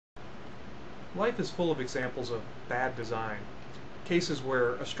Life is full of examples of bad design, cases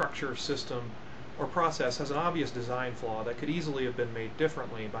where a structure, system, or process has an obvious design flaw that could easily have been made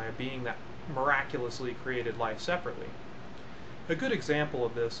differently by a being that miraculously created life separately. A good example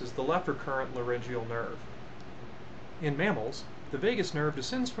of this is the left recurrent laryngeal nerve. In mammals, the vagus nerve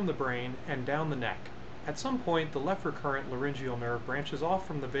descends from the brain and down the neck. At some point, the left recurrent laryngeal nerve branches off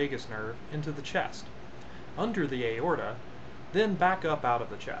from the vagus nerve into the chest, under the aorta, then back up out of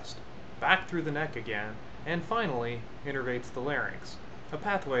the chest, back through the neck again, and finally innervates the larynx, a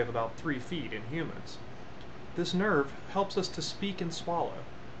pathway of about 3 feet in humans. This nerve helps us to speak and swallow.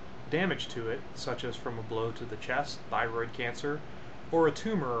 Damage to it, such as from a blow to the chest, thyroid cancer, or a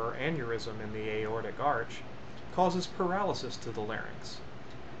tumor or aneurysm in the aortic arch, causes paralysis to the larynx.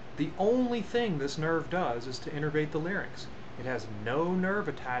 The only thing this nerve does is to innervate the larynx. It has no nerve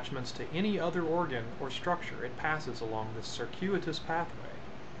attachments to any other organ or structure. It passes along this circuitous pathway.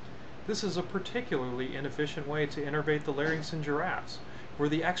 This is a particularly inefficient way to innervate the larynx in giraffes, where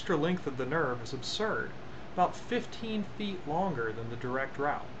the extra length of the nerve is absurd, about 15 feet longer than the direct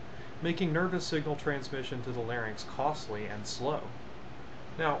route, making nervous signal transmission to the larynx costly and slow.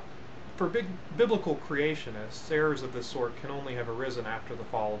 Now, for biblical creationists, errors of this sort can only have arisen after the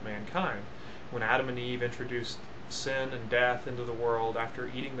fall of mankind, when Adam and Eve introduced sin and death into the world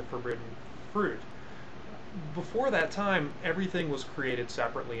after eating the forbidden fruit. Before that time, everything was created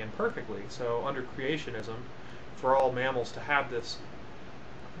separately and perfectly, so under creationism, for all mammals to have this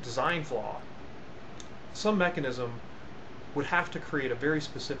design flaw, some mechanism would have to create a very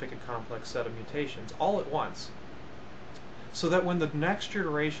specific and complex set of mutations all at once, so that when the next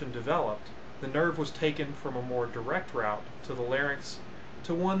generation developed, the nerve was taken from a more direct route to the larynx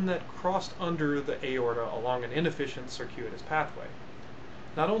to one that crossed under the aorta along an inefficient circuitous pathway.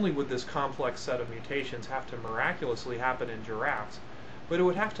 Not only would this complex set of mutations have to miraculously happen in giraffes, but it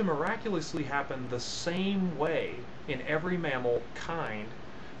would have to miraculously happen the same way in every mammal kind,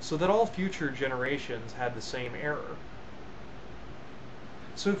 so that all future generations had the same error.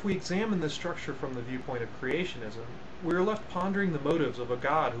 So if we examine this structure from the viewpoint of creationism, we are left pondering the motives of a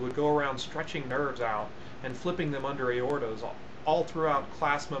God who would go around stretching nerves out and flipping them under aortas all throughout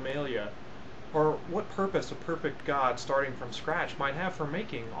class Mammalia, or what purpose a perfect God starting from scratch might have for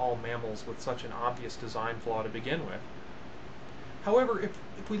making all mammals with such an obvious design flaw to begin with. However,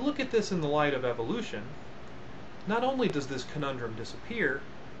 if we look at this in the light of evolution, not only does this conundrum disappear,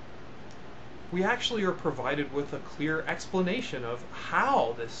 we actually are provided with a clear explanation of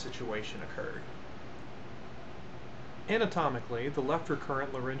how this situation occurred. Anatomically, the left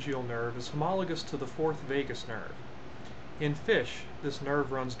recurrent laryngeal nerve is homologous to the fourth vagus nerve. In fish, this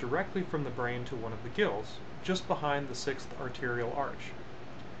nerve runs directly from the brain to one of the gills, just behind the sixth arterial arch.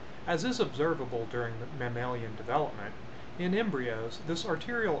 As is observable during the mammalian development, in embryos, this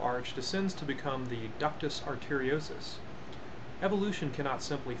arterial arch descends to become the ductus arteriosus. Evolution cannot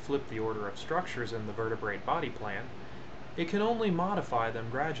simply flip the order of structures in the vertebrate body plan. It can only modify them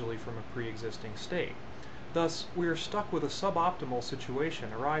gradually from a pre-existing state. Thus, we are stuck with a suboptimal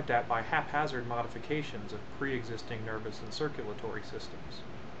situation arrived at by haphazard modifications of pre-existing nervous and circulatory systems.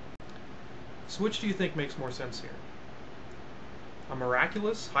 So which do you think makes more sense here? A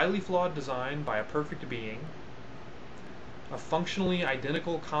miraculous, highly flawed design by a perfect being, a functionally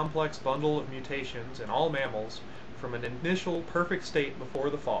identical complex bundle of mutations in all mammals from an initial perfect state before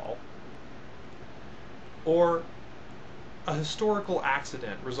the fall, or a historical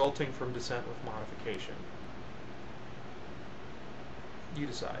accident resulting from descent with modification? You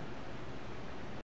decide.